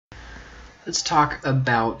Let's talk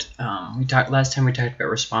about last time we talked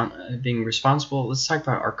about being responsible. Let's talk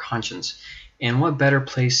about our conscience, and what better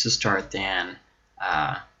place to start than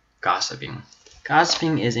gossiping.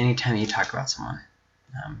 Gossiping is any time you talk about someone.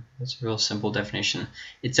 That's a real simple definition.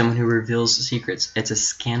 It's someone who reveals secrets. It's a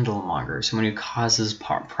scandal monger, someone who causes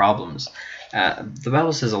problems. The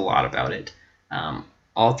Bible says a lot about it.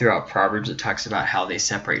 All throughout Proverbs, it talks about how they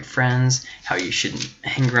separate friends, how you shouldn't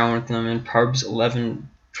hang around with them. In Proverbs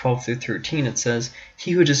 11:12 through 13, it says,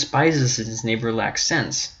 "He who despises his neighbor lacks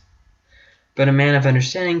sense, but a man of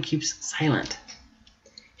understanding keeps silent.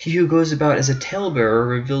 He who goes about as a talebearer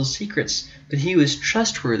reveals secrets, but he who is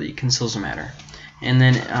trustworthy conceals a matter." And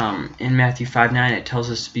then in Matthew 5:9, it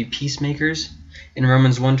tells us to be peacemakers. In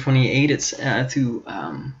Romans 1:28 through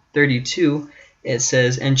 32, it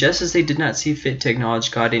says, "And just as they did not see fit to acknowledge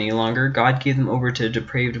God any longer, God gave them over to a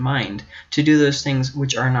depraved mind, to do those things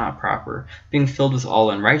which are not proper, being filled with all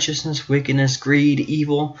unrighteousness, wickedness, greed,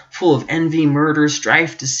 evil, full of envy, murder,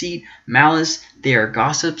 strife, deceit, malice. They are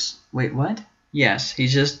gossips." Wait, what? Yes,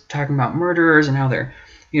 he's just talking about murderers and how they're,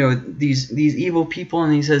 these evil people,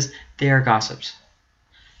 and he says they are gossips.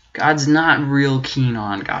 God's not real keen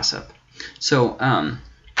on gossip. So,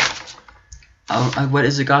 what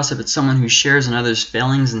is a gossip? It's someone who shares in others'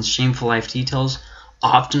 failings and shameful life details,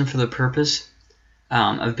 often for the purpose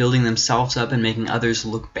of building themselves up and making others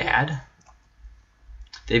look bad.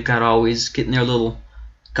 They've got to always get in their little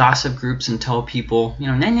gossip groups and tell people,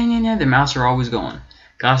 nah, their mouths are always going.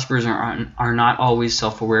 Gossipers are not always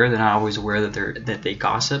self-aware. They're not always aware that they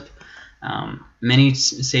gossip. Many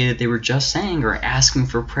say that they were just saying or asking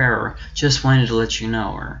for prayer or just wanted to let you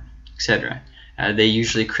know, or etc. They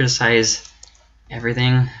usually criticize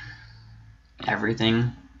everything.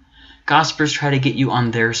 Gossipers try to get you on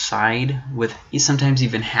their side with sometimes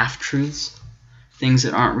even half-truths, things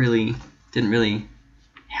that didn't really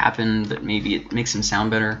happen, but maybe it makes them sound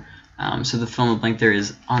better. So the fill in the blank there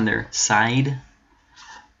is on their side.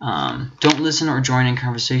 Don't listen or join in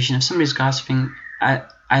conversation. If somebody's gossiping,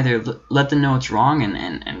 either let them know it's wrong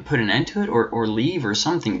and put an end to it, or leave or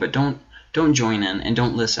something, but don't join in and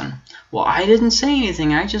don't listen. Well, I didn't say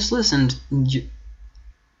anything, I just listened.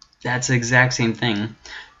 That's the exact same thing.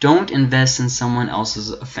 Don't invest in someone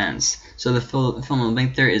else's offense. So the fill in the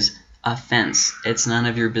blank there is offense. It's none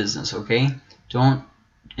of your business, okay? Don't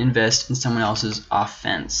invest in someone else's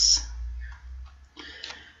offense.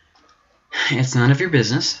 It's none of your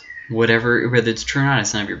business. Whether it's true or not,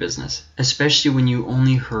 it's none of your business. Especially when you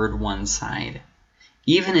only heard one side.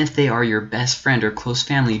 Even if they are your best friend or close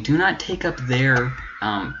family, do not take up their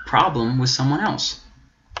problem with someone else.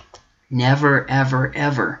 Never, ever,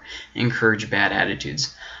 ever encourage bad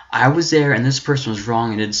attitudes. I was there and this person was wrong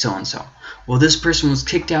and did so and so. Well, this person was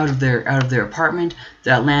kicked out of their apartment.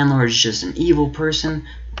 That landlord is just an evil person.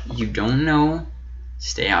 You don't know.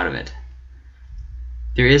 Stay out of it.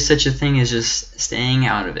 There is such a thing as just staying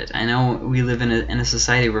out of it. I know we live in a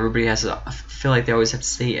society where everybody has to feel like they always have to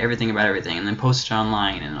say everything about everything and then post it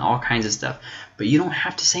online and all kinds of stuff. But you don't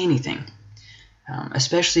have to say anything,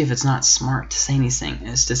 especially if it's not smart to say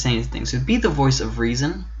anything. So be the voice of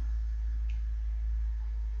reason.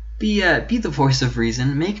 Be the voice of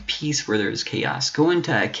reason. Make peace where there is chaos. Go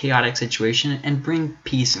into a chaotic situation and bring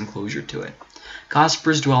peace and closure to it.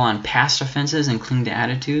 Gossipers dwell on past offenses and cling to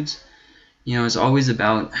attitudes. It's always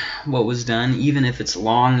about what was done. Even if it's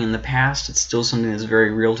long in the past, it's still something that's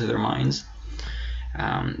very real to their minds.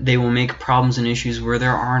 They will make problems and issues where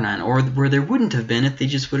there are none, or where there wouldn't have been if they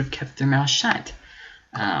just would have kept their mouth shut.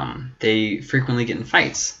 They frequently get in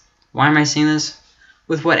fights. Why am I saying this?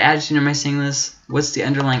 With what attitude am I saying this? What's the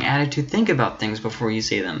underlying attitude? Think about things before you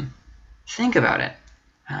say them. Think about it.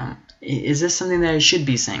 Is this something that I should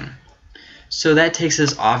be saying? So that takes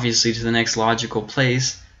us obviously to the next logical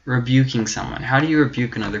place. Rebuking someone. How do you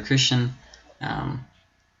rebuke another Christian?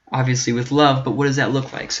 Obviously with love, but what does that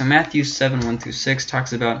look like? So Matthew 7:1-6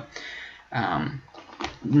 talks about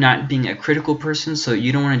not being a critical person. So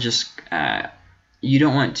you don't want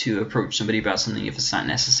to approach somebody about something if it's not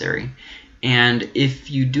necessary. And if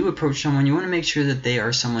you do approach someone, you want to make sure that they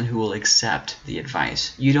are someone who will accept the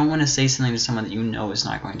advice. You don't want to say something to someone that you know is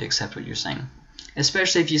not going to accept what you're saying,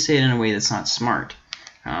 especially if you say it in a way that's not smart.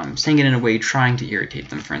 Saying it in a way trying to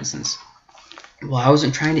irritate them, for instance. Well, I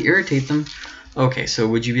wasn't trying to irritate them. Okay, so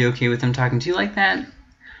would you be okay with them talking to you like that?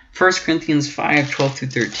 1 Corinthians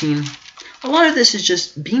 5:12-13. A lot of this is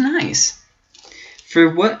just be nice. For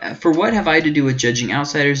what have I to do with judging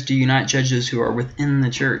outsiders? Do you not judge those who are within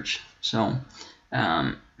the church? So,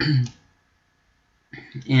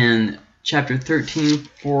 in chapter 13,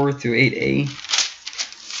 4-8a,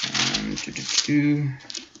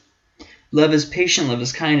 Love is patient, love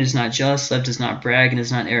is kind, it is not jealous, love does not brag, and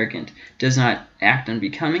is not arrogant, it does not act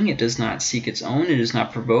unbecoming, it does not seek its own, it is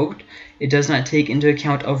not provoked, it does not take into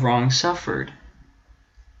account of wrong suffered,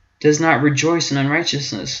 does not rejoice in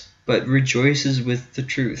unrighteousness, but rejoices with the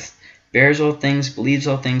truth, bears all things, believes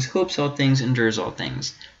all things, hopes all things, endures all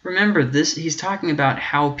things. Remember, this he's talking about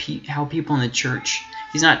how people in the church.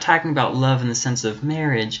 He's not talking about love in the sense of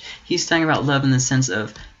marriage. He's talking about love in the sense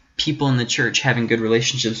of people in the church having good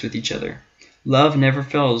relationships with each other. Love never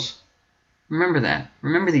fails. Remember that.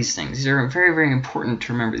 Remember these things. These are very, very important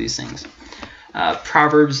to remember these things.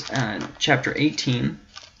 Proverbs chapter 18.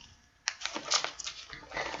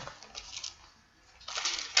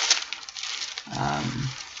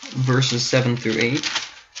 Verses 7 through 8.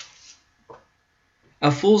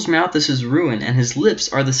 A fool's mouth is his ruin, and his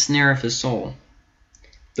lips are the snare of his soul.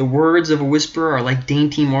 The words of a whisperer are like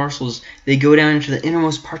dainty morsels. They go down into the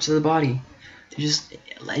innermost parts of the body. They're just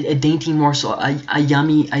like a dainty morsel, a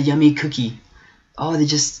yummy cookie. Oh, they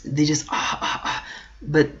just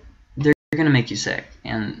but they're gonna make you sick,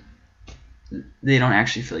 and they don't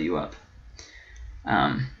actually fill you up.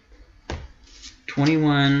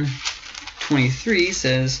 21:23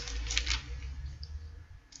 says,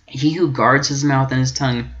 "He who guards his mouth and his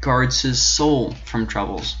tongue guards his soul from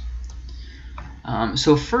troubles."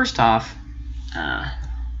 So first off,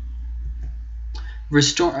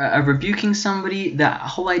 rebuking somebody, that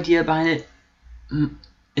whole idea behind it,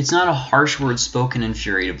 it's not a harsh word spoken in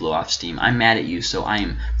fury to blow off steam. I'm mad at you, so I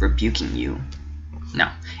am rebuking you.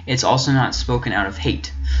 No, it's also not spoken out of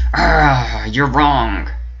hate. You're wrong.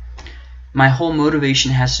 My whole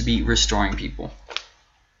motivation has to be restoring people.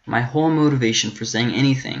 My whole motivation for saying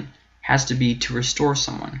anything has to be to restore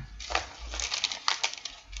someone.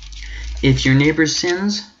 If your neighbor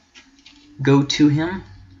sins, go to him.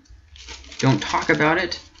 Don't talk about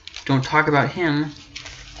it. Don't talk about him.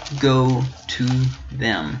 Go to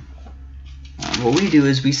them. What we do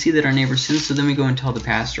is we see that our neighbor sins, so then we go and tell the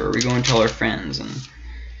pastor, or we go and tell our friends. And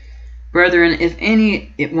brethren, if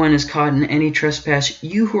anyone is caught in any trespass,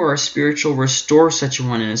 you who are spiritual, restore such a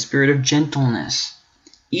one in a spirit of gentleness,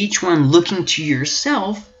 each one looking to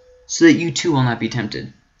yourself, so that you too will not be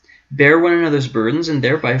tempted. Bear one another's burdens, and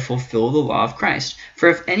thereby fulfill the law of Christ. For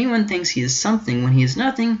if anyone thinks he is something when he is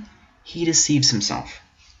nothing, he deceives himself.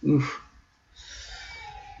 Oof.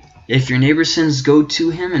 If your neighbor sins, go to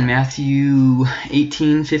him. In Matthew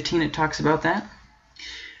 18:15, it talks about that.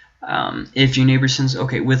 If your neighbor sins,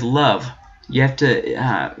 okay, with love, you have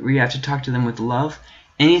to talk to them with love.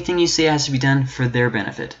 Anything you say has to be done for their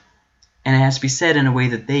benefit, and it has to be said in a way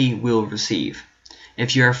that they will receive.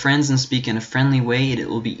 If you are friends and speak in a friendly way, it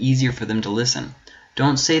will be easier for them to listen.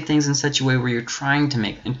 Don't say things in such a way where you're trying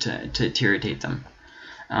to irritate them.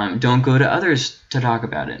 Don't go to others to talk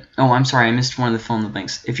about it. Oh, I'm sorry, I missed one of the fill in the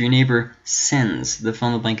blanks. If your neighbor sins, the fill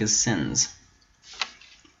in the blank is sins.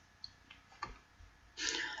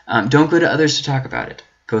 Don't go to others to talk about it.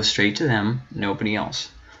 Go straight to them, nobody else.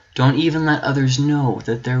 Don't even let others know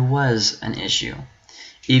that there was an issue.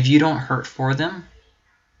 If you don't hurt for them,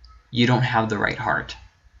 you don't have the right heart.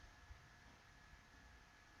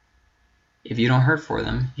 If you don't hurt for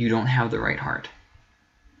them, you don't have the right heart.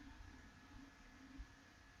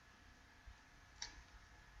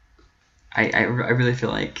 I really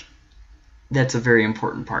feel like that's a very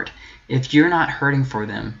important part. If you're not hurting for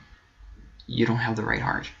them, you don't have the right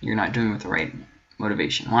heart. You're not doing it with the right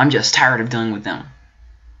motivation. Well, I'm just tired of dealing with them.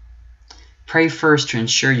 Pray first to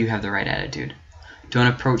ensure you have the right attitude. Don't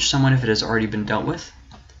approach someone if it has already been dealt with.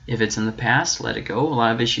 If it's in the past, let it go. A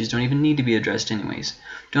lot of issues don't even need to be addressed anyways.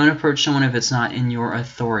 Don't approach someone if it's not in your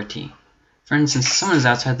authority. For instance, if someone is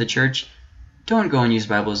outside the church, don't go and use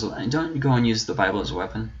the Bible as a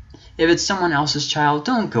weapon. If it's someone else's child,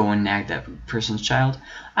 don't go and nag that person's child.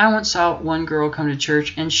 I once saw one girl come to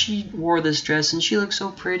church, and she wore this dress, and she looked so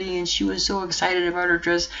pretty, and she was so excited about her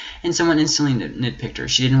dress, and someone instantly nitpicked her.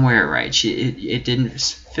 She didn't wear it right. It didn't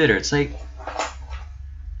fit her. It's like,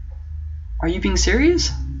 are you being serious?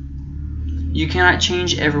 You cannot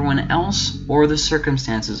change everyone else or the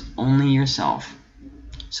circumstances, only yourself.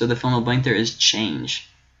 So the fill in the blank there is change.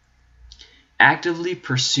 Actively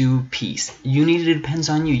pursue peace. Unity depends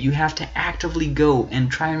on you. You have to actively go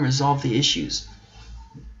and try and resolve the issues.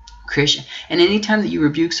 Christian, and anytime that you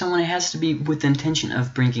rebuke someone, it has to be with the intention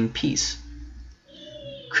of bringing peace.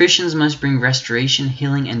 Christians must bring restoration,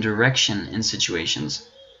 healing, and direction in situations.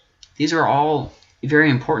 These are all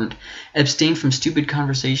very important. Abstain from stupid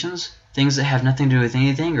conversations, things that have nothing to do with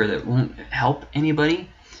anything or that won't help anybody.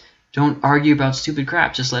 Don't argue about stupid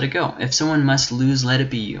crap. Just let it go. If someone must lose, let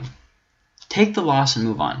it be you. Take the loss and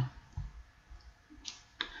move on.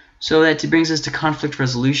 So that brings us to conflict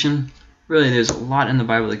resolution. Really, there's a lot in the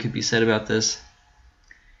Bible that could be said about this.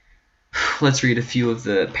 Let's read a few of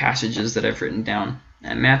the passages that I've written down.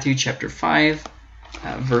 Matthew chapter 5,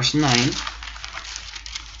 verse 9.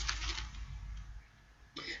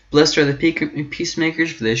 Blessed are the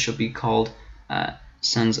peacemakers, for they shall be called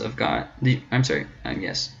sons of God.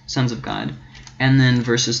 Sons of God. And then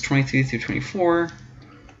verses 23 through 24.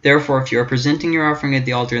 Therefore, if you are presenting your offering at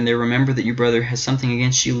the altar, and there remember that your brother has something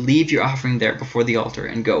against you, leave your offering there before the altar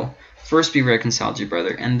and go. First be reconciled to your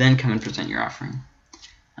brother, and then come and present your offering.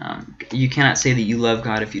 You cannot say that you love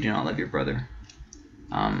God if you do not love your brother.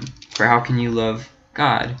 For how can you love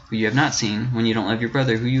God, who you have not seen, when you don't love your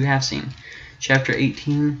brother, who you have seen? Chapter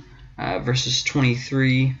 18, verses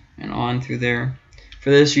 23 and on through there. For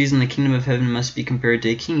this reason the kingdom of heaven must be compared to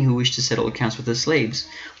a king who wished to settle accounts with his slaves.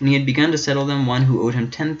 When he had begun to settle them, one who owed him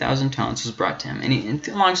 10,000 talents was brought to him. And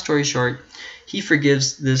long story short, he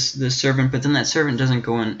forgives this servant, but then that servant doesn't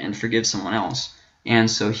go in and forgive someone else. And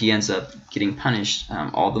so he ends up getting punished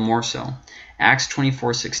all the more so. Acts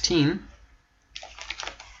 24:16.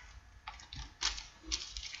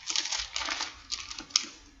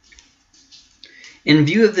 In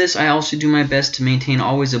view of this, I also do my best to maintain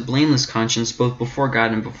always a blameless conscience, both before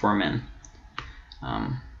God and before men.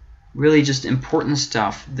 Really just important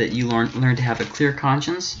stuff that you learn to have a clear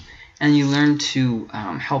conscience, and you learn to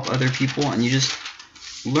help other people, and you just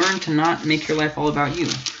learn to not make your life all about you.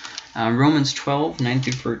 Romans 12, 9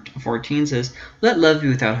 through 14 says, Let love be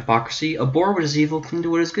without hypocrisy, abhor what is evil, cling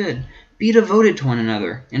to what is good. Be devoted to one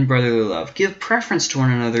another in brotherly love. Give preference to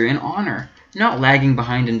one another in honor, not lagging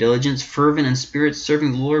behind in diligence, fervent in spirit,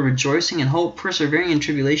 serving the Lord, rejoicing in hope, persevering in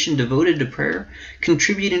tribulation, devoted to prayer,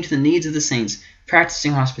 contributing to the needs of the saints,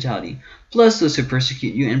 practicing hospitality. Bless those who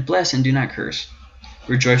persecute you, and bless and do not curse.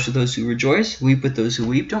 Rejoice with those who rejoice, weep with those who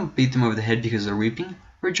weep. Don't beat them over the head because they're weeping.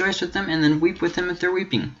 Rejoice with them, and then weep with them if they're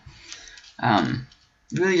weeping.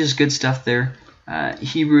 Really just good stuff there.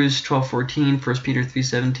 Hebrews 12:14, 1 Peter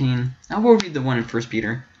 3:17. I will read the one in 1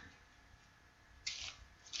 Peter.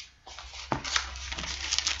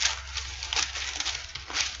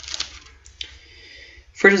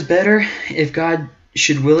 For it is better if God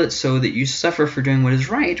should will it so that you suffer for doing what is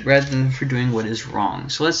right rather than for doing what is wrong.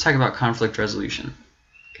 So let's talk about conflict resolution.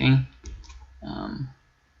 Okay.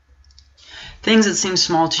 Things that seem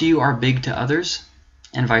small to you are big to others,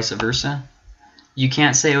 and vice versa. You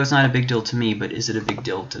can't say, oh, it's not a big deal to me, but is it a big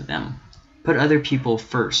deal to them? Put other people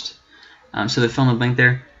first. So the fill in the blank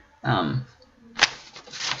there.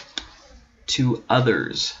 To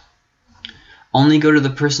others. Only go to the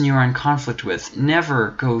person you are in conflict with.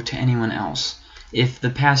 Never go to anyone else. If the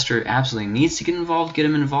pastor absolutely needs to get involved, get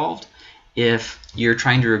him involved. If you're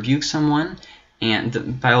trying to rebuke someone, and the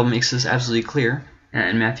Bible makes this absolutely clear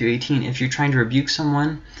in Matthew 18, if you're trying to rebuke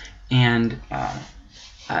someone and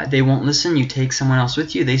they won't listen, you take someone else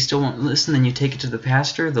with you. They still won't listen, then you take it to the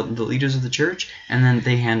pastor, the leaders of the church, and then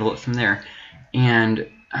they handle it from there. And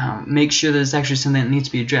make sure that it's actually something that needs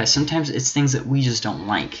to be addressed. Sometimes it's things that we just don't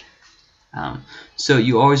like. So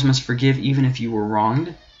you always must forgive even if you were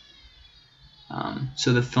wronged.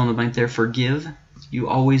 So the fill in the blank there, forgive. You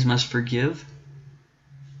always must forgive.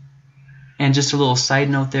 And just a little side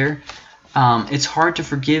note there, it's hard to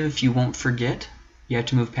forgive if you won't forget. You have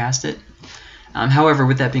to move past it. However,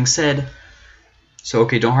 with that being said, so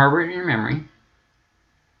okay, don't harbor it in your memory.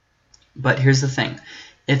 But here's the thing.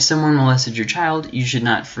 If someone molested your child, you should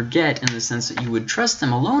not forget in the sense that you would trust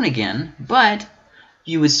them alone again, but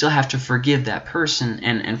you would still have to forgive that person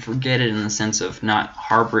and forget it in the sense of not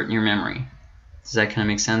harbor it in your memory. Does that kind of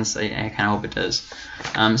make sense? I kind of hope it does.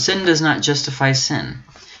 Sin does not justify sin.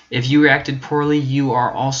 If you reacted poorly, you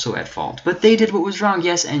are also at fault. But they did what was wrong,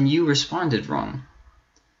 yes, and you responded wrong.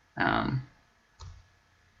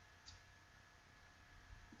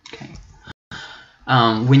 Okay.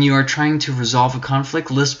 When you are trying to resolve a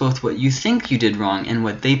conflict, list both what you think you did wrong and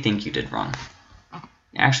what they think you did wrong.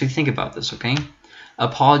 Actually think about this, okay?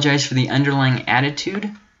 Apologize for the underlying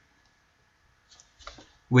attitude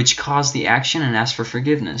which caused the action and ask for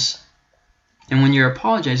forgiveness. And when you're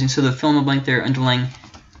apologizing, so the fill in the blank there, underlying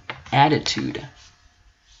attitude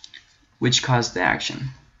which caused the action.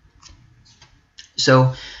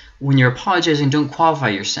 So when you're apologizing, don't qualify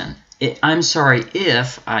your sin. I'm sorry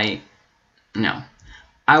if no.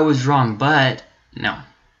 I was wrong, but no.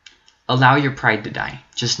 Allow your pride to die.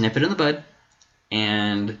 Just nip it in the bud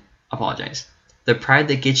and apologize. The pride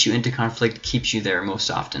that gets you into conflict keeps you there most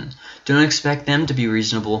often. Don't expect them to be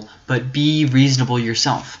reasonable, but be reasonable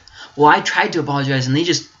yourself. Well, I tried to apologize and I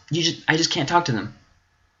just can't talk to them.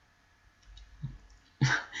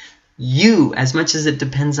 You, as much as it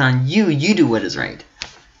depends on you, you do what is right.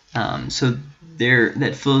 So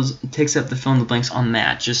takes up the fill in the blanks on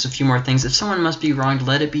that. Just a few more things. If someone must be wronged,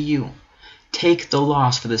 let it be you. Take the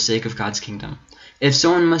loss for the sake of God's kingdom. If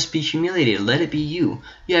someone must be humiliated, let it be you.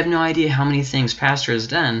 You have no idea how many things Pastor has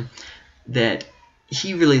done that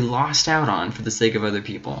he really lost out on for the sake of other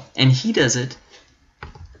people. And he does it,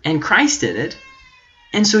 and Christ did it,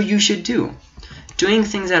 and so you should too. Doing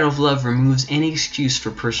things out of love removes any excuse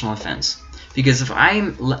for personal offense. Because if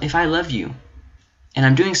I love you, and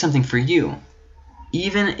I'm doing something for you,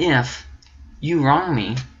 even if you wrong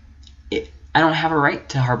me, I don't have a right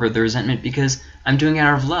to harbor the resentment because I'm doing it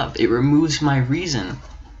out of love. It removes my reason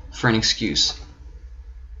for an excuse.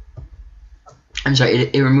 I'm sorry,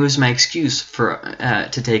 it removes my excuse for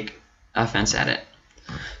to take offense at it.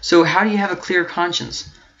 So how do you have a clear conscience?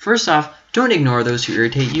 First off, don't ignore those who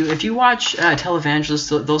irritate you. If you watch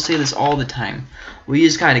televangelists, they'll say this all the time. Well, you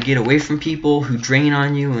just got to get away from people who drain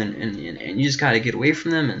on you, and you just got to get away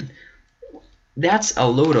from them. And that's a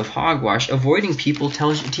load of hogwash. Avoiding people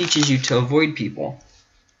teaches you to avoid people.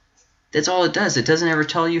 That's all it does. It doesn't ever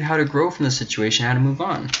tell you how to grow from the situation, how to move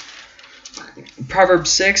on. Proverbs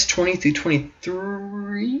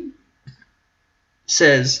 6:20-23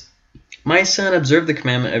 says, "My son, observe the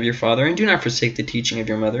commandment of your father, and do not forsake the teaching of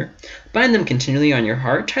your mother. Bind them continually on your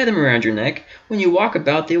heart, tie them around your neck. When you walk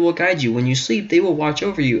about, they will guide you. When you sleep, they will watch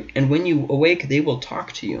over you. And when you awake, they will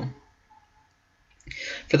talk to you.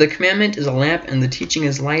 For the commandment is a lamp, and the teaching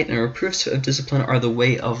is light, and reproofs of discipline are the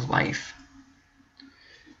way of life."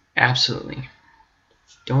 Absolutely.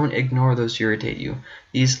 Don't ignore those who irritate you.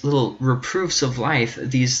 These little reproofs of life,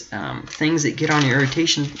 these things that get on your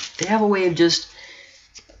irritation, they have a way of just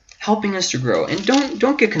helping us to grow. And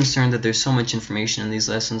don't get concerned that there's so much information in these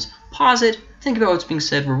lessons. Pause it, think about what's being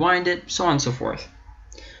said, rewind it, so on and so forth.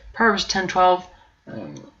 Proverbs 10:12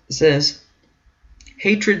 says,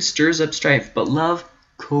 "Hatred stirs up strife, but love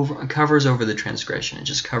covers over the transgression." It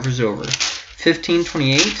just covers over.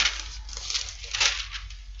 15:28,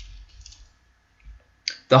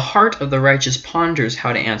 "The heart of the righteous ponders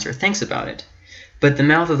how to answer," thinks about it, "but the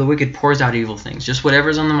mouth of the wicked pours out evil things." Just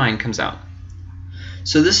whatever's on the mind comes out.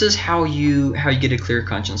 So this is how you get a clear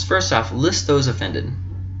conscience. First off, list those offended.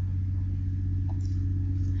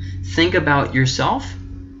 Think about yourself,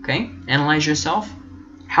 okay? Analyze yourself.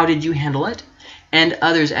 How did you handle it? And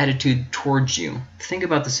others' attitude towards you. Think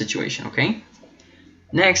about the situation, okay?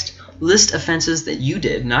 Next, list offenses that you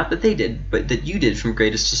did, not that they did, but that you did from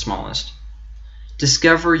greatest to smallest.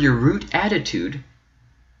 Discover your root attitude,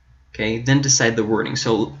 okay? Then decide the wording.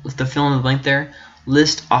 So with the fill in the blank there,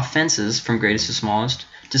 list offenses from greatest to smallest,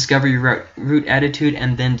 discover your root attitude,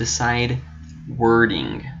 and then decide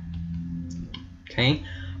wording. Okay?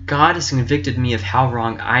 God has convicted me of how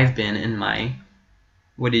wrong I've been in my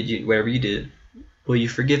whatever you did. Will you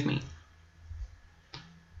forgive me?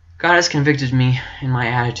 God has convicted me in my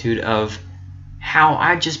attitude of how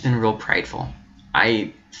I've just been real prideful.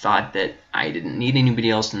 I thought that I didn't need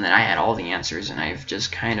anybody else and that I had all the answers, and I've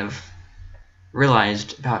just kind of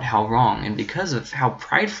realized about how wrong, and because of how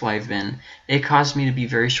prideful I've been, it caused me to be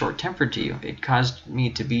very short-tempered to you. It caused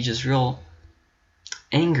me to be just real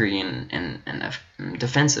angry and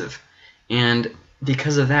defensive, and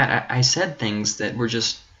because of that, I said things that were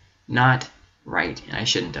just not right, and I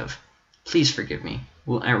shouldn't have. Please forgive me.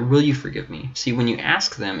 Will you forgive me? See, when you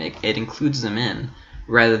ask them, it includes them in,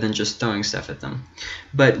 rather than just throwing stuff at them.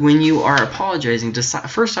 But when you are apologizing,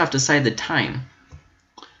 first off, decide the time.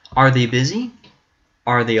 Are they busy?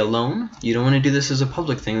 Are they alone? You don't want to do this as a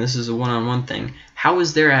public thing. This is a one-on-one thing. How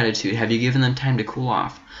is their attitude? Have you given them time to cool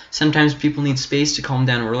off? Sometimes people need space to calm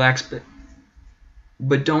down and relax,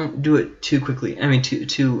 but don't do it too quickly. I mean,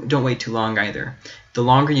 don't wait too long either. The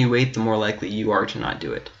longer you wait, the more likely you are to not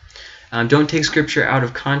do it. Don't take scripture out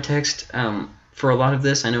of context. For a lot of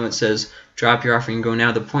this, I know it says, drop your offering and go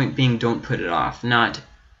now. The point being, don't put it off, not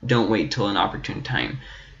don't wait till an opportune time.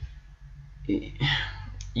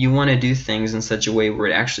 You want to do things in such a way where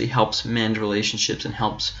it actually helps mend relationships and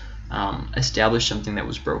helps establish something that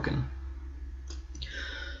was broken.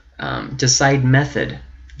 Decide method.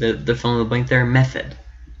 The fill in the blank there, method.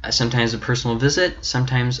 Sometimes a personal visit,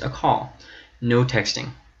 sometimes a call. No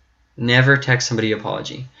texting. Never text somebody an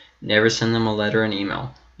apology. Never send them a letter or an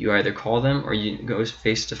email. You either call them or you go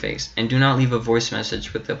face to face. And do not leave a voice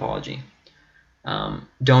message with the apology.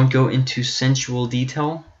 Don't go into sensual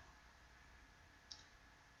detail.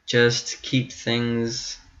 Just keep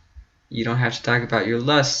things. You don't have to talk about your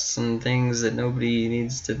lusts and things that nobody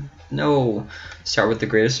needs to know. Start with the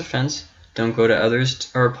greatest offense. Don't go to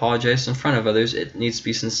others or apologize in front of others. It needs to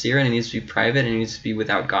be sincere, and it needs to be private, and it needs to be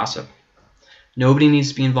without gossip. Nobody needs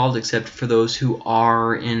to be involved except for those who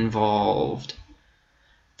are involved.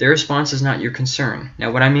 Their response is not your concern.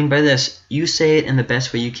 Now, what I mean by this, you say it in the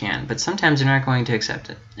best way you can, but sometimes they're not going to accept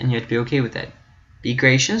it, and you have to be okay with that. Be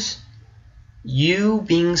gracious. You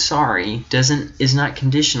being sorry is not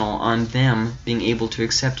conditional on them being able to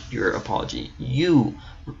accept your apology. You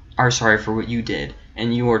are sorry for what you did,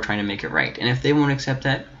 and you are trying to make it right. And if they won't accept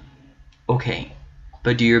that, okay,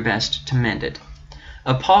 but do your best to mend it.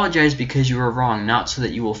 Apologize because you were wrong, not so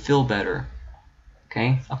that you will feel better.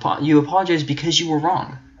 Okay? You apologize because you were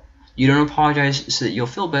wrong. You don't apologize so that you'll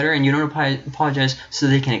feel better, and you don't apologize so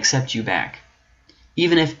they can accept you back.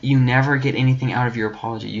 Even if you never get anything out of your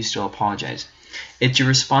apology, you still apologize. It's your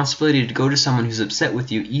responsibility to go to someone who's upset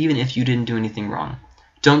with you, even if you didn't do anything wrong.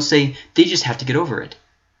 Don't say, they just have to get over it.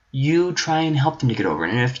 You try and help them to get over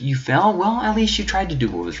it, and if you fail, well, at least you tried to do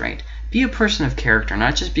what was right. Be a person of character,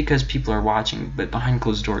 not just because people are watching, but behind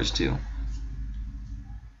closed doors too.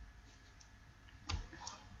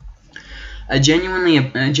 A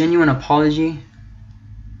genuine apology.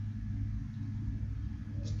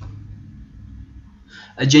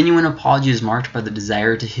 A genuine apology is marked by the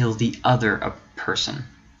desire to heal the other person.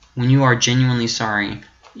 When you are genuinely sorry,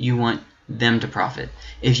 you want them to profit.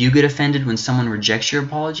 If you get offended when someone rejects your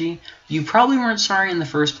apology, you probably weren't sorry in the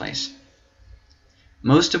first place.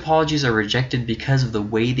 Most apologies are rejected because of the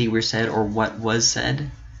way they were said or what was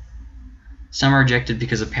said. Some are rejected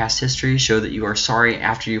because of past history. Show that you are sorry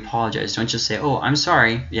after you apologize. Don't just say, oh, I'm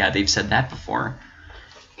sorry. Yeah, they've said that before.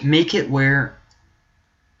 Make it where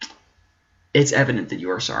it's evident that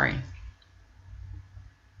you are sorry.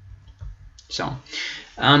 So,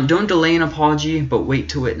 don't delay an apology, but wait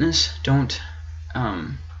to witness. Don't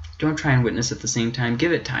try and witness at the same time.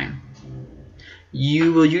 Give it time.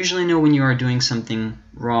 You will usually know when you are doing something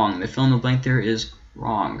wrong. The fill in the blank there is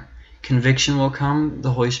wrong. Conviction will come.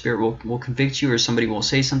 The Holy Spirit will convict you, or somebody will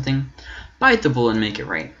say something. Bite the bullet and make it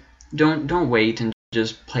right. Don't wait and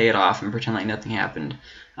just play it off and pretend like nothing happened.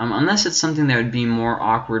 Unless it's something that would be more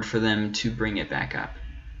awkward for them to bring it back up.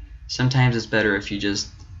 Sometimes it's better if you just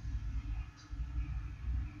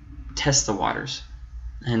test the waters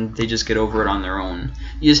and they just get over it on their own.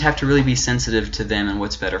 You just have to really be sensitive to them and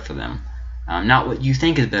what's better for them. Not what you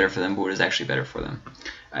think is better for them, but what is actually better for them.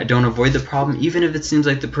 Don't avoid the problem, even if it seems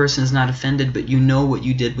like the person is not offended, but you know what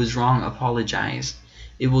you did was wrong. Apologize.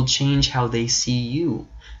 It will change how they see you,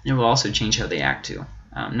 and it will also change how they act too.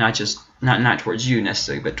 Not towards you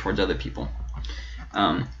necessarily, but towards other people.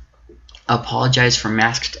 Apologize for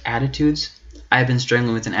masked attitudes. I've been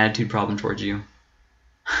struggling with an attitude problem towards you.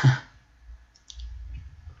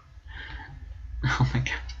 Oh my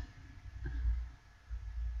god.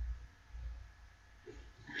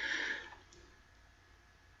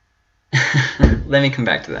 Let me come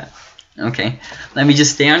back to that. Okay. Let me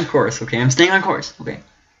just stay on course. Okay. I'm staying on course. Okay.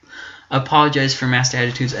 Apologize for masked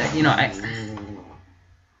attitudes. I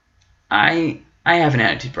have an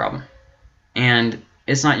attitude problem, and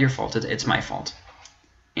it's not your fault. It's my fault,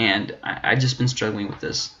 and I've just been struggling with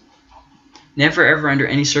this. Never ever under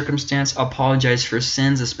any circumstance apologize for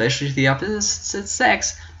sins, especially to the opposite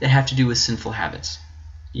sex, that have to do with sinful habits.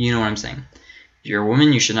 You know what I'm saying. If you're a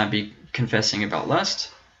woman, you should not be confessing about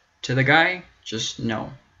lust to the guy. Just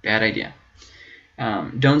no. Bad idea.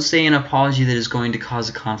 Don't say an apology that is going to cause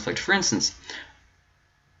a conflict. For instance,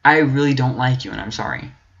 I really don't like you and I'm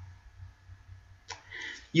sorry.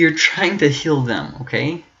 You're trying to heal them,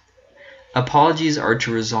 okay? Apologies are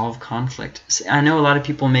to resolve conflict. I know a lot of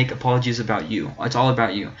people make apologies about you. It's all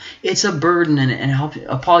about you. It's a burden, and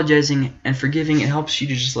apologizing and forgiving, it helps you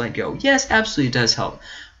to just let go. Yes, absolutely it does help.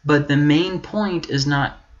 But the main point is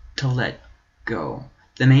not to let go.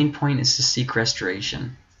 The main point is to seek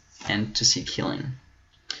restoration and to seek healing.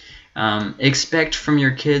 Expect from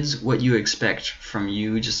your kids what you expect from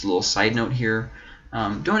you. Just a little side note here.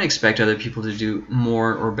 Don't expect other people to do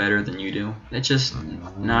more or better than you do. That's just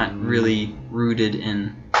not really rooted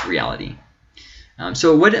in reality.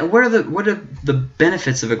 So what are the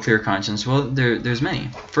benefits of a clear conscience? Well, there's many.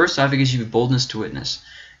 First off, it gives you boldness to witness.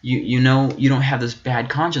 You know you don't have this bad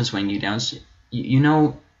conscience weighing you down. So you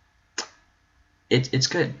know it's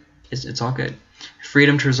good. It's all good.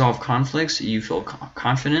 Freedom to resolve conflicts. You feel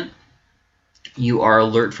confident. You are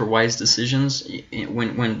alert for wise decisions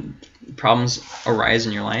when problems arise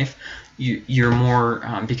in your life. You're more,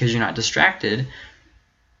 because you're not distracted,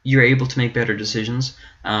 you're able to make better decisions.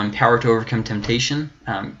 Power to overcome temptation.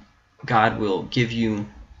 God will give you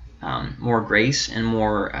more grace and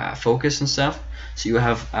more focus and stuff. So you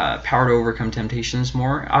have power to overcome temptations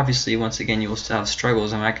more. Obviously, once again, you will still have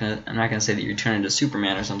struggles. I'm not gonna say that you're turning into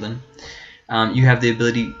Superman or something. You have the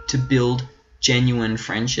ability to build genuine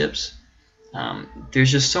friendships.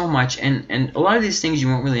 There's just so much, and a lot of these things you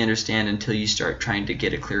won't really understand until you start trying to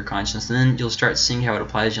get a clear conscience, and then you'll start seeing how it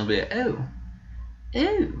applies, and you'll be like, oh.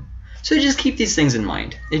 So just keep these things in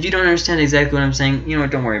mind. If you don't understand exactly what I'm saying,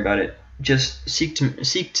 don't worry about it. Just seek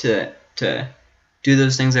to do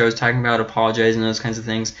those things I was talking about, apologize and those kinds of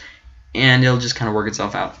things, and it'll just kind of work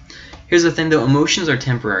itself out. Here's the thing though, emotions are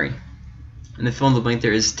temporary. And the fill in the blank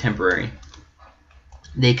there is temporary.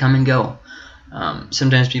 They come and go.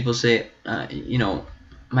 Sometimes people say,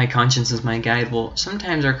 my conscience is my guide. Well,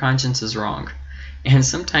 sometimes our conscience is wrong. And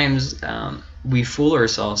sometimes we fool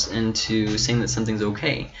ourselves into saying that something's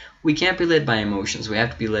okay. We can't be led by emotions. We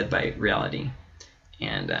have to be led by reality.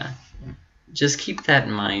 And just keep that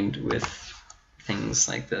in mind with things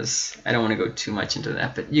like this. I don't want to go too much into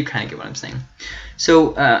that, but you kind of get what I'm saying.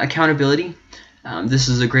 So accountability. This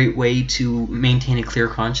is a great way to maintain a clear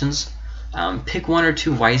conscience. Pick 1 or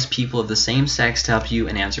 2 wise people of the same sex to help you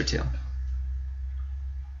and answer to.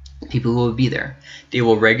 People who will be there. They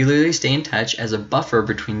will regularly stay in touch as a buffer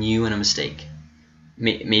between you and a mistake.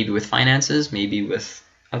 Maybe with finances, maybe with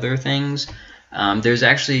other things. There's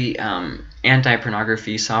actually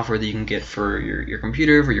anti-pornography software that you can get for your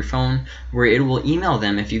computer, for your phone, where it will email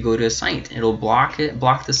them if you go to a site. It'll block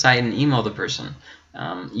the site and email the person.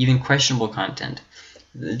 Even questionable content.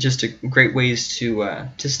 Just great ways to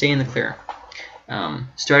stay in the clear.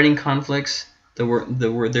 Starting conflicts. The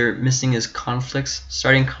word they're missing is conflicts.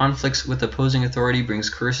 Starting conflicts with opposing authority brings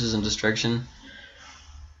curses and destruction.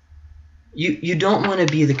 You don't want to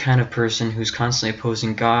be the kind of person who's constantly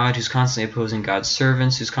opposing God, who's constantly opposing God's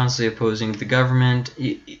servants, who's constantly opposing the government.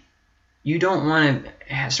 You don't want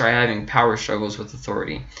to start having power struggles with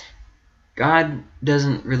authority. God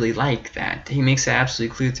doesn't really like that. He makes it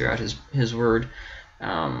absolutely clear throughout his word.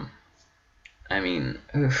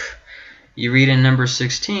 You read in Numbers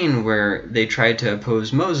 16 where they tried to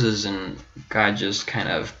oppose Moses and God just kind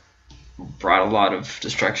of brought a lot of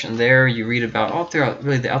destruction there. You read about all throughout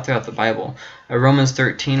the Bible. Romans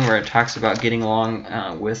 13 where it talks about getting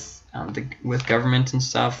along with government and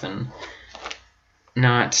stuff, and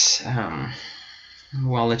not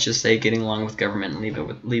let's just say getting along with government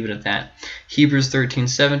and leave it at that. Hebrews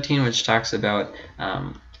 13:17 which talks about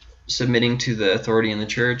submitting to the authority in the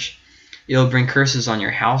church. It'll bring curses on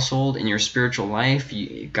your household, in your spiritual life.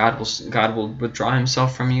 God will withdraw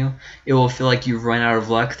himself from you. It will feel like you've run out of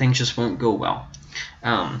luck. Things just won't go well.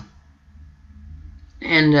 All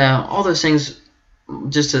those things,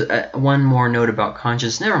 just one more note about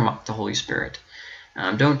conscience. Never mock the Holy Spirit.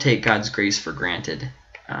 Don't take God's grace for granted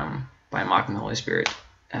by mocking the Holy Spirit.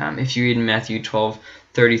 If you read in Matthew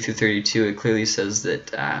 12:30-32, it clearly says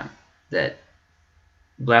that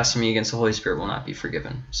blasphemy against the Holy Spirit will not be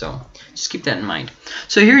forgiven. So just keep that in mind.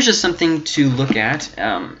 So here's just something to look at.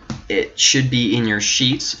 It should be in your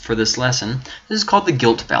sheets for this lesson. This is called the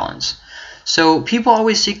guilt balance. So people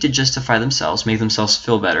always seek to justify themselves, make themselves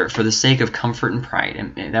feel better for the sake of comfort and pride,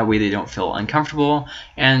 and that way they don't feel uncomfortable,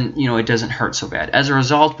 and it doesn't hurt so bad. As a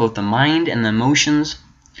result, both the mind and the emotions,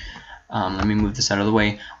 let me move this out of the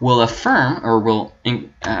way, will affirm or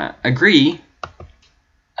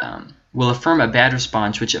will affirm a bad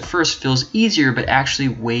response, which at first feels easier but actually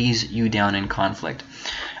weighs you down in conflict.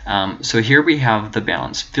 So here we have the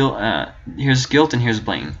balance. Here's guilt and here's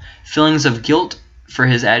blame. Feelings of guilt for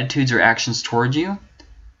his attitudes or actions toward you,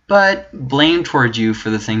 but blame toward you for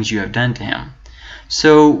the things you have done to him.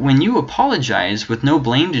 So when you apologize with no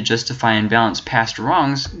blame to justify and balance past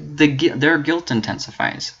wrongs, their guilt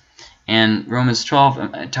intensifies. And Romans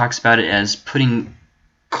 12 talks about it as putting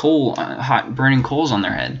burning coals on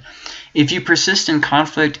their head. If you persist in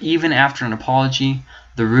conflict even after an apology,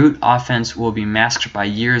 the root offense will be masked by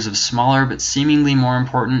years of smaller but seemingly more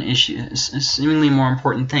important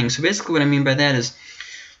things. So basically what I mean by that is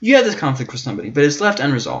you have this conflict with somebody, but it's left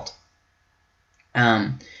unresolved.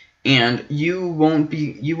 And you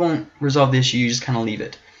won't resolve the issue, you just kind of leave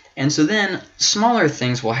it. And so then smaller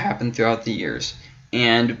things will happen throughout the years,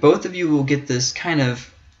 and both of you will get this kind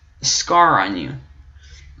of scar on you.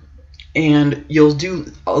 And you'll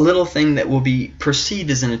do a little thing that will be perceived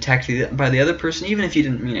as an attack by the other person, even if you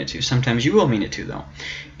didn't mean it to. Sometimes you will mean it to, though.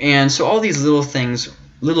 And so all these little things,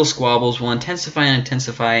 little squabbles, will intensify,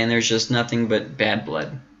 and there's just nothing but bad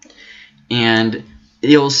blood. And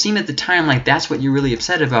it will seem at the time like that's what you're really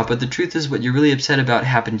upset about, but the truth is what you're really upset about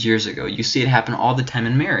happened years ago. You see it happen all the time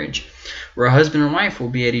in marriage, where a husband and wife will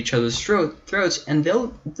be at each other's throats, and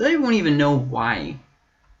they won't even know why.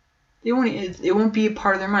 It won't be a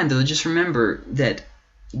part of their mind. They'll just remember that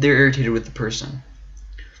they're irritated with the person.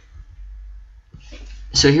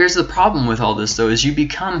 So here's the problem with all this, though, is you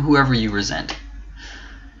become whoever you resent.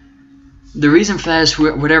 the reason for that is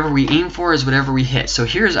whatever we aim for is whatever we hit. So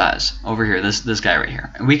here's us over here, this guy right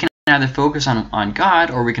here. And we can either focus on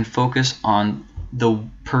God, or we can focus on the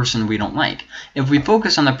person we don't like. If we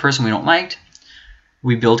focus on the person we don't like,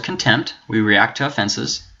 we build contempt, we react to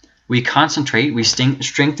offenses, we concentrate, we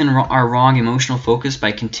strengthen our wrong emotional focus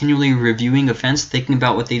by continually reviewing offense, thinking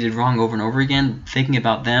about what they did wrong over and over again, thinking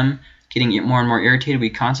about them, getting more and more irritated, we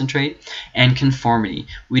concentrate. And conformity.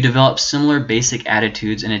 We develop similar basic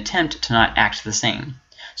attitudes and attempt to not act the same.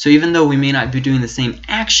 So even though we may not be doing the same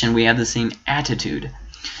action, we have the same attitude.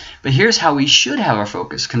 But here's how we should have our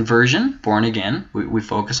focus. Conversion, born again, we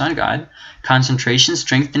focus on God. Concentration,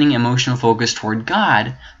 strengthening emotional focus toward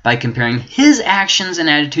God by comparing His actions and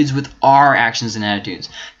attitudes with our actions and attitudes.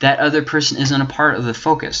 That other person isn't a part of the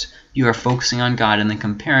focus. You are focusing on God and then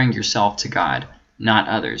comparing yourself to God, not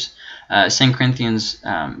others. 2 Corinthians,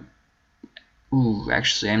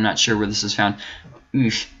 actually I'm not sure where this is found.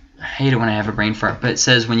 I hate it when I have a brain fart, but it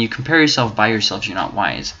says, when you compare yourself by yourself, you're not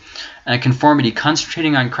wise. Conformity,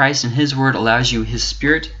 concentrating on Christ and His Word allows you His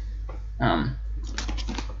Spirit.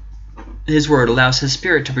 His Word allows His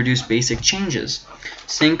Spirit to produce basic changes.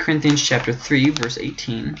 2 Corinthians chapter 3, verse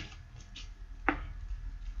 18.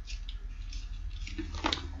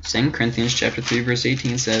 2 Corinthians chapter 3, verse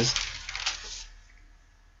 18 says,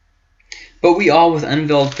 "But we all, with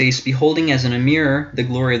unveiled face, beholding as in a mirror the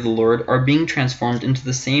glory of the Lord, are being transformed into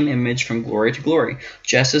the same image from glory to glory,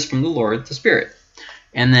 just as from the Lord the Spirit."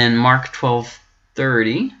 And then Mark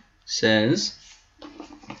 12:30 says,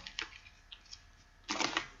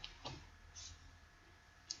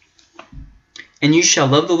 "And you shall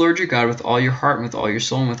love the Lord your God with all your heart, and with all your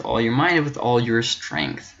soul, and with all your mind, and with all your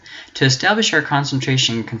strength." To establish our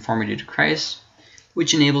concentration and conformity to Christ,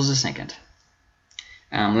 which enables the second.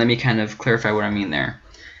 Let me kind of clarify what I mean there.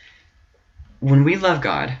 When we love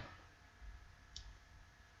God,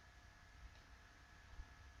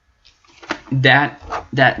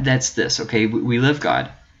 that's this, okay? We love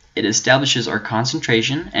God. It establishes our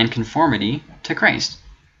concentration and conformity to Christ.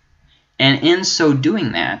 And in so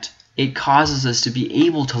doing that, it causes us to be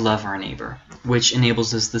able to love our neighbor, which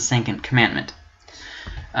enables us the second commandment.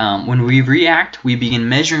 When we react, we begin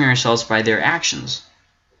measuring ourselves by their actions.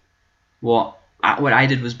 Well, what I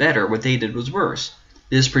did was better, what they did was worse.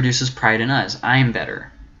 This produces pride in us. I'm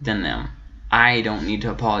better than them. I don't need to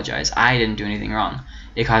apologize. I didn't do anything wrong.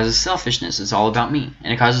 It causes selfishness. It's all about me.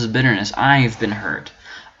 And it causes bitterness. I've been hurt.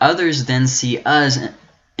 Others then see us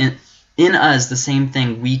in us the same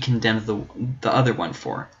thing we condemn the other one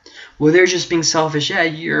for. Well, they're just being selfish. Yeah,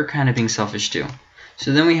 you're kind of being selfish too.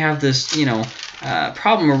 So then we have this,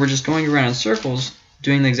 problem where we're just going around in circles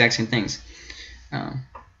doing the exact same things.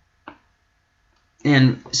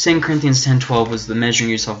 And 2 Corinthians 10:12 was the measuring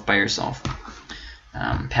yourself by yourself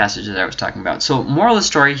passage that I was talking about. So moral of the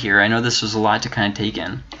story here, I know this was a lot to kind of take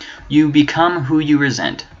in. You become who you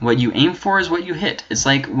resent. What you aim for is what you hit. It's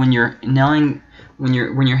like when you're nailing, when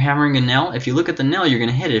you're hammering a nail. If you look at the nail, you're going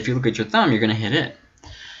to hit it. If you look at your thumb, you're going to hit it.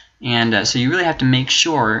 And so you really have to make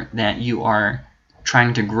sure that you are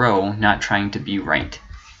trying to grow, not trying to be right.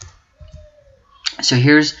 So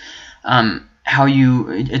here's how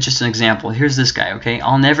you, it's just an example. Here's this guy, okay?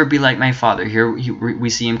 I'll never be like my father. Here we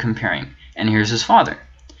see him comparing. And here's his father.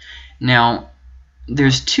 Now,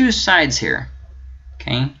 there's two sides here,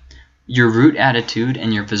 okay? Your root attitude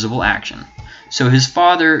and your visible action. So his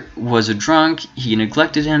father was a drunk. He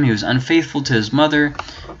neglected him. He was unfaithful to his mother.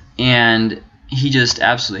 And he just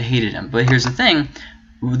absolutely hated him. But here's the thing.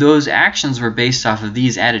 Those actions were based off of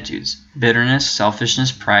these attitudes. Bitterness,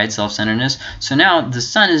 selfishness, pride, self-centeredness. So now the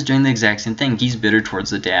son is doing the exact same thing. He's bitter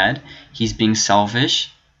towards the dad. He's being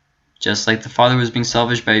selfish. Just like the father was being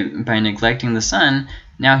selfish by neglecting the son,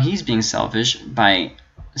 now he's being selfish by,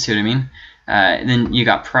 see what I mean? Then you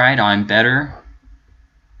got pride, oh, I'm better.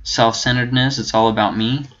 Self-centeredness, it's all about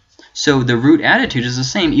me. So the root attitude is the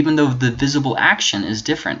same, even though the visible action is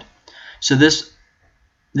different. So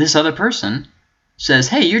this other person says,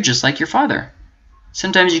 hey, you're just like your father.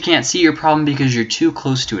 Sometimes you can't see your problem because you're too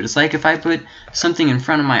close to it. It's like if I put something in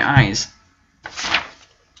front of my eyes.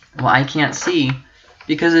 Well, I can't see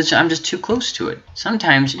because I'm just too close to it.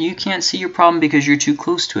 Sometimes you can't see your problem because you're too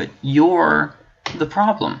close to it. You're the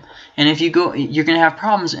problem. And if you go, you're going to have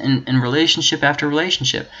problems in relationship after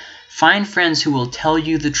relationship. Find friends who will tell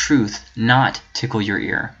you the truth, not tickle your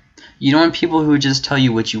ear. You don't want people who just tell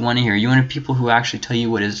you what you want to hear. You want people who actually tell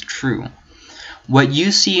you what is true. What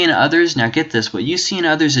you see in others, now get this, what you see in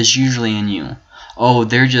others is usually in you. Oh,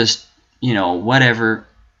 they're just, whatever.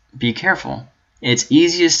 Be careful. It's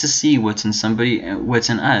easiest to see what's in somebody, what's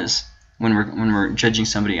in us when we're judging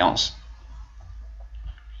somebody else.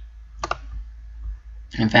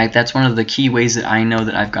 In fact, that's one of the key ways that I know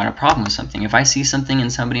that I've got a problem with something. If I see something in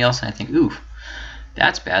somebody else and I think, ooh,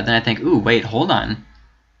 that's bad, then I think, ooh, wait, hold on.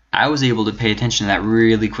 I was able to pay attention to that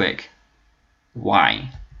really quick. Why?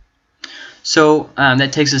 So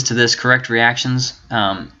that takes us to this: correct reactions.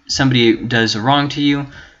 Somebody does a wrong to you,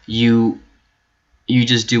 you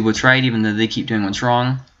just do what's right even though they keep doing what's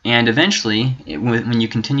wrong. And eventually, when you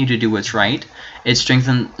continue to do what's right, it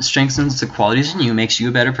strengthens the qualities in you, makes you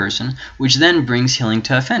a better person, which then brings healing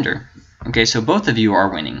to offender. Okay, so both of you are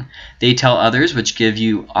winning. They tell others, which give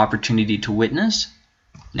you opportunity to witness.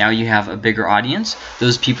 Now you have a bigger audience.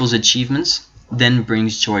 Those people's achievements then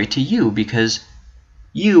brings joy to you because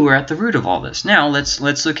you are at the root of all this. Now let's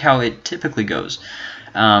look how it typically goes.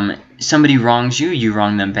 Somebody wrongs you, you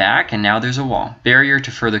wrong them back, and now there's a wall. Barrier to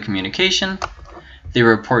further communication. They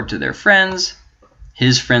report to their friends.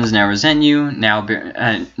 His friends now resent you. Now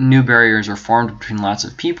new barriers are formed between lots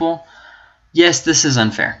of people. Yes, this is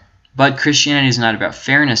unfair. But Christianity is not about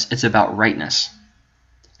fairness, it's about rightness.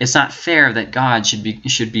 It's not fair that God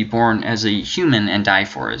should be born as a human and die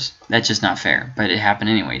for us. That's just not fair, but it happened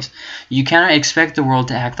anyways. You cannot expect the world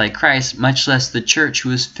to act like Christ, much less the church,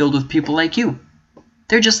 who is filled with people like you.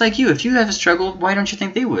 They're just like you. If you have a struggle, why don't you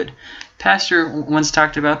think they would? Pastor once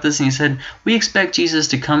talked about this, and he said, we expect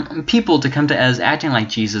people to come to us acting like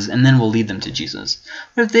Jesus, and then we'll lead them to Jesus.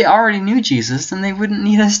 But if they already knew Jesus, then they wouldn't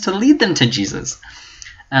need us to lead them to Jesus.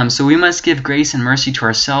 So we must give grace and mercy to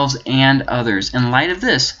ourselves and others. In light of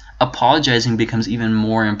this, apologizing becomes even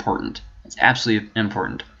more important. It's absolutely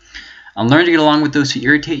important. Learn to get along with those who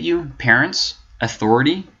irritate you, parents,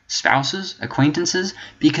 authority, spouses, acquaintances,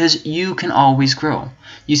 because you can always grow.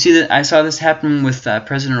 You see that I saw this happen with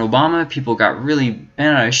President Obama. People got really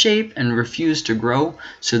bent out of shape and refused to grow,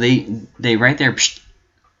 so they right there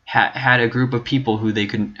had a group of people who they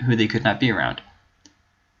could not be around.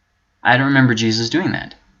 I don't remember Jesus doing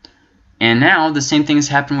that. And now the same thing has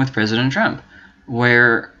happened with President Trump,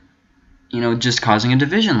 where just causing a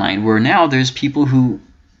division line, where now there's people who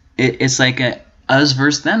it's like a us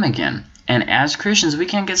versus them again. And as Christians, we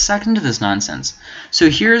can't get sucked into this nonsense. So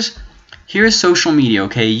here's social media,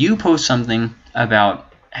 okay? You post something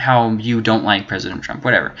about how you don't like President Trump,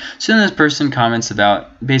 whatever. So then this person comments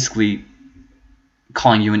about basically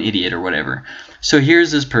calling you an idiot or whatever. So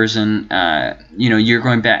here's this person, you're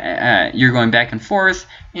going back and forth,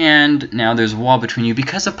 and now there's a wall between you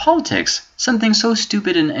because of politics. Something so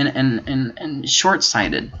stupid and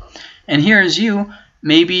short-sighted. And here's you,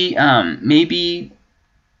 maybe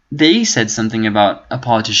they said something about a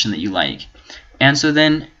politician that you like, and so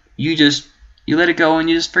then you let it go and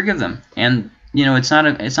you just forgive them. And it's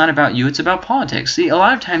not about you, it's about politics. See, a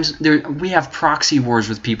lot of times we have proxy wars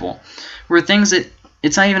with people, where things that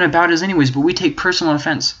it's not even about us anyways, but we take personal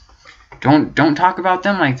offense. Don't talk about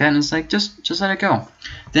them like that. And it's like just let it go.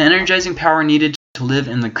 The energizing power needed to live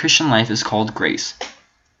in the Christian life is called grace.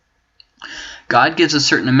 God gives a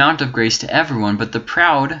certain amount of grace to everyone, but the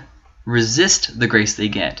proud resist the grace they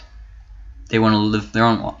get. They want to live their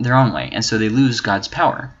own way, and so they lose God's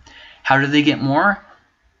power. How do they get more?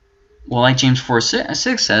 Well, like James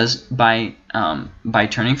 4:6 says, by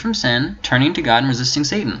turning from sin, turning to God, and resisting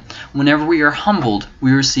Satan. Whenever we are humbled,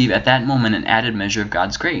 we receive at that moment an added measure of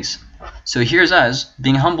God's grace. So here's us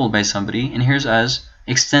being humbled by somebody, and here's us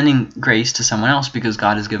extending grace to someone else because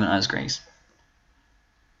God has given us grace.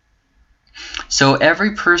 So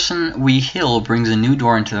every person we heal brings a new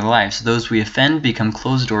door into their lives. Those we offend become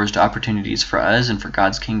closed doors to opportunities for us and for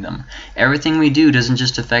God's kingdom. Everything we do doesn't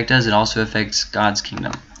just affect us, it also affects God's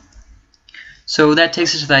kingdom. So that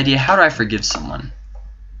takes us to the idea, how do I forgive someone?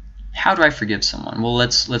 How do I forgive someone? Well,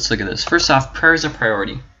 let's look at this. First off, prayer is a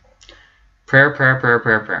priority.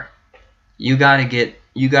 Prayer. You gotta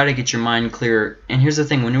get your mind clear. And here's the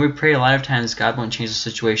thing, when we pray, a lot of times God won't change the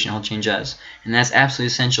situation, He'll change us. And that's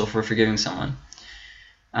absolutely essential for forgiving someone.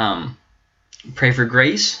 Pray for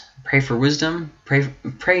grace, pray for wisdom,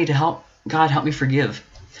 pray to help me forgive.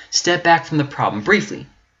 Step back from the problem briefly.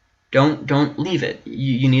 Don't leave it.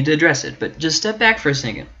 You need to address it, but just step back for a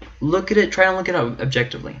second. Look at it, try to look at it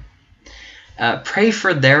objectively. Pray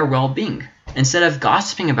for their well-being. Instead of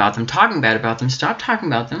gossiping about them, talking bad about them, stop talking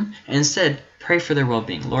about them, and instead pray for their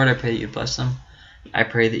well-being. Lord, I pray that you bless them. I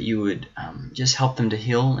pray that you would just help them to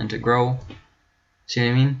heal and to grow. See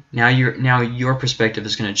what I mean? Now your perspective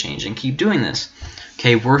is going to change, and keep doing this.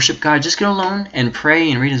 Okay, worship God. Just get alone and pray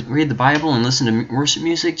and read the Bible and listen to worship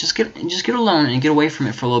music. Just get alone and get away from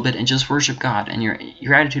it for a little bit and just worship God, and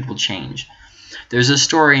your attitude will change. There's a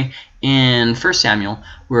story in 1 Samuel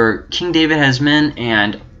where King David has men,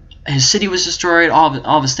 and his city was destroyed. All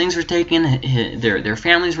of his things were taken. Their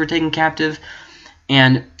families were taken captive.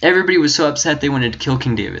 And everybody was so upset they wanted to kill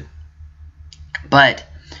King David. But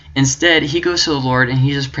instead, he goes to the Lord and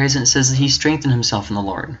he just prays and it says that he strengthened himself in the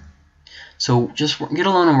Lord. So just get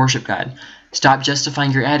alone and worship God. Stop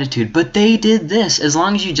justifying your attitude. But they did this. As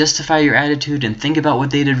long as you justify your attitude and think about what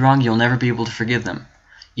they did wrong, you'll never be able to forgive them.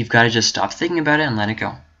 You've got to just stop thinking about it and let it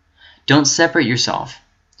go. Don't separate yourself.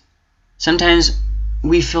 Sometimes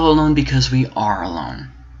we feel alone because we are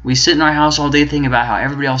alone. We sit in our house all day thinking about how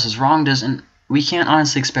everybody else is wronged us, and we can't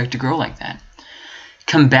honestly expect to grow like that.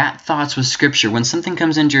 Combat thoughts with Scripture. When something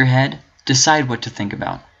comes into your head, decide what to think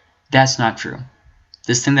about. That's not true.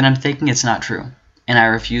 This thing that I'm thinking, it's not true. And I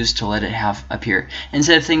refuse to let it have appear.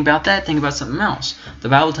 Instead of thinking about that, think about something else. The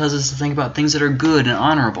Bible tells us to think about things that are good and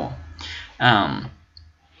honorable.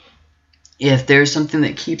 If there's something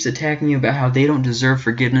that keeps attacking you about how they don't deserve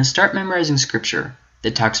forgiveness, start memorizing Scripture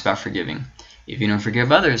that talks about forgiving. If you don't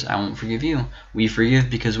forgive others, I won't forgive you. We forgive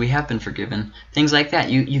because we have been forgiven. Things like that.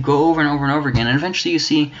 You go over and over and over again, and eventually you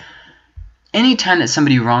see anytime that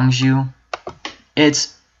somebody wrongs you,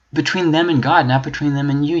 it's between them and God, not between them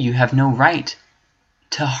and you. You have no right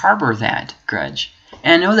to harbor that grudge.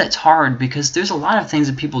 And I know that's hard because there's a lot of things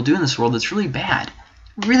that people do in this world that's really bad.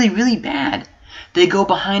 Really, really bad. They go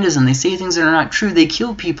behind us and they say things that are not true. They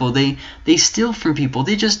kill people. They steal from people.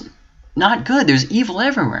 They're just not good. There's evil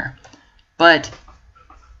everywhere. But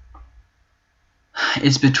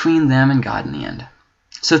it's between them and God in the end.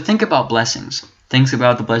 So think about blessings. Think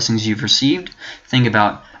about the blessings you've received. Think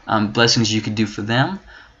about blessings you could do for them.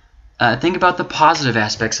 Think about the positive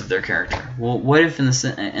aspects of their character. Well, what if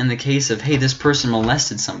in the case of, hey, this person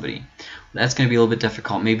molested somebody? That's going to be a little bit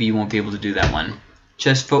difficult. Maybe you won't be able to do that one.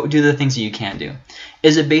 Just do the things that you can do.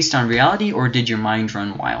 Is it based on reality, or did your mind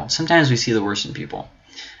run wild? Sometimes we see the worst in people.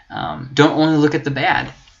 Don't only look at the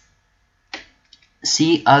bad.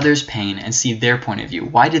 See others' pain and see their point of view.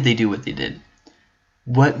 Why did they do what they did?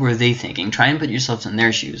 What were they thinking? Try and put yourself in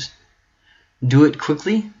their shoes. Do it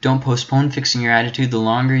quickly. Don't postpone fixing your attitude. The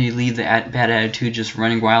longer you leave the bad attitude just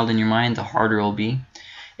running wild in your mind, the harder it will be.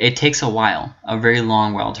 It takes a while, a very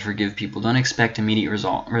long while, to forgive people. Don't expect immediate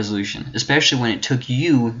resolution, especially when it took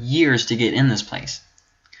you years to get in this place.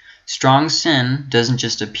 Strong sin doesn't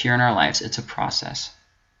just appear in our lives. It's a process.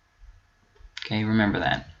 Okay, remember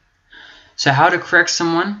that. So how to correct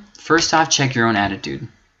someone? First off, check your own attitude.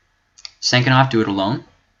 Second off, do it alone.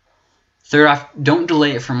 Third off, don't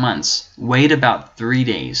delay it for months. Wait about 3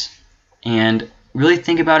 days. And really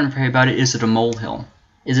think about it and pray about it. Is it a molehill?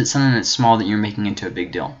 Is it something that's small that you're making into a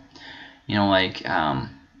big deal? You know, like, oh,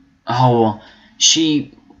 well,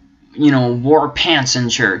 she, wore pants in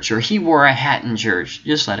church, or he wore a hat in church.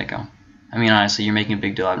 Just let it go. I mean, honestly, you're making a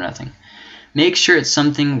big deal out of nothing. Make sure it's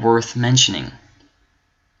something worth mentioning.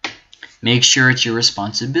 Make sure it's your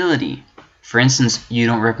responsibility. For instance, you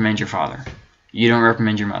don't reprimand your father. You don't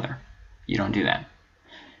reprimand your mother. You don't do that.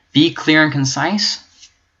 Be clear and concise.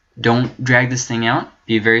 Don't drag this thing out.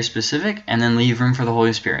 Be very specific, and then leave room for the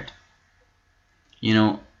Holy Spirit.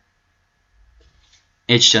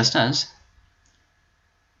 It's just us.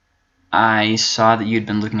 I saw that you'd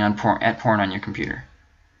been looking at porn on your computer.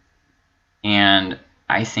 And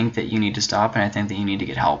I think that you need to stop, and I think that you need to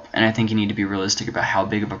get help. And I think you need to be realistic about how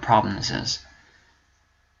big of a problem this is.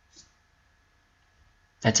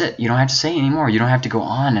 That's it. You don't have to say anymore. You don't have to go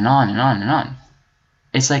on and on and on and on.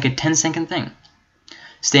 It's like a 10-second thing.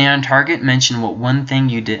 Stay on target. Mention what one thing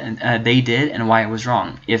they did and why it was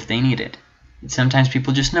wrong, if they need it. Sometimes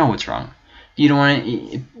people just know what's wrong. You don't want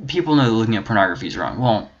to. People know that looking at pornography is wrong.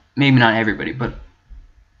 Well, maybe not everybody, but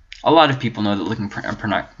a lot of people know that looking at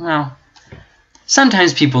pornography. Well,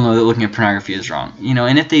 sometimes people know that looking at pornography is wrong.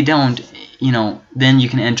 And if they don't, then you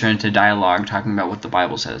can enter into dialogue talking about what the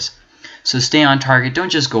Bible says. So stay on target.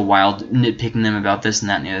 Don't just go wild nitpicking them about this and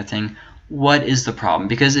that and the other thing. What is the problem?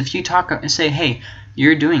 Because if you talk and say, hey,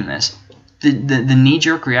 you're doing this, the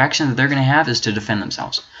knee-jerk reaction that they're going to have is to defend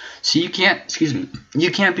themselves. So you can't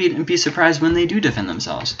be surprised when they do defend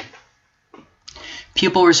themselves.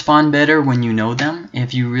 People respond better when you know them.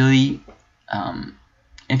 If you really,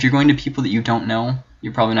 if you're going to people that you don't know,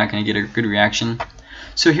 you're probably not going to get a good reaction.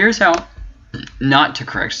 So here's how not to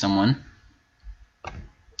correct someone.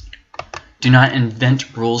 Do not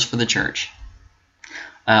invent rules for the church.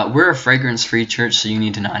 We're a fragrance-free church, so you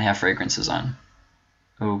need to not have fragrances on.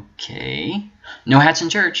 Okay. No hats in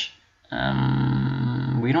church.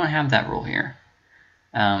 We don't have that rule here.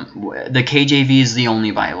 The KJV is the only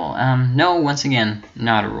Bible. No, once again,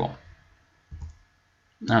 not a rule.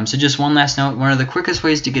 So just one last note. One of the quickest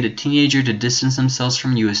ways to get a teenager to distance themselves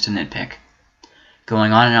from you is to nitpick.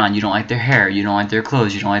 Going on and on. You don't like their hair. You don't like their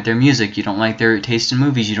clothes. You don't like their music. You don't like their taste in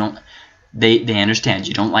movies. They understand.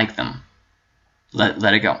 You don't like them.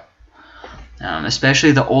 let it go.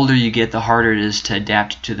 Especially the older you get, the harder it is to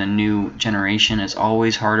adapt to the new generation. It's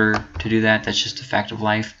always harder to do that. That's just a fact of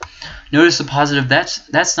life. Notice the positive.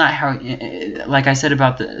 That's not how. Like I said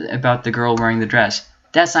about the girl wearing the dress.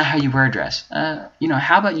 That's not how you wear a dress. How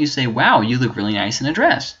about you say, "Wow, you look really nice in a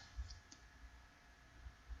dress."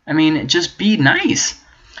 I mean, just be nice.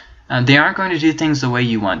 They aren't going to do things the way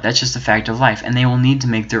you want. That's just a fact of life. And they will need to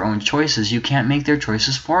make their own choices. You can't make their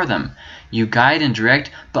choices for them. You guide and direct,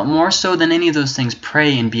 but more so than any of those things,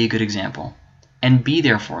 pray and be a good example. And be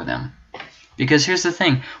there for them. Because here's the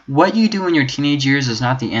thing. What you do in your teenage years is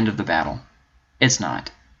not the end of the battle. It's not.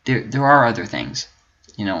 There are other things.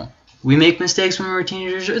 We make mistakes when we're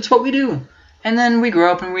teenagers. It's what we do. And then we grow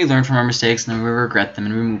up and we learn from our mistakes and then we regret them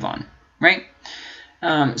and we move on. Right?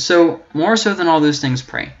 So more so than all those things,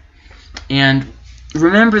 pray. And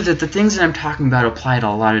remember that the things that I'm talking about apply to a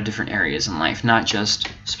lot of different areas in life, not just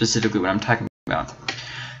specifically what I'm talking about.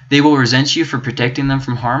 They will resent you for protecting them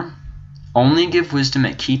from harm. Only give wisdom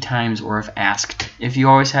at key times or if asked. If you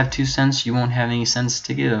always have 2 cents, you won't have any sense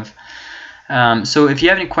to give. So if you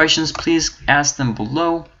have any questions, please ask them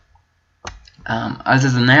below. Other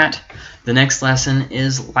than that, the next lesson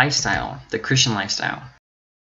is lifestyle, the Christian lifestyle.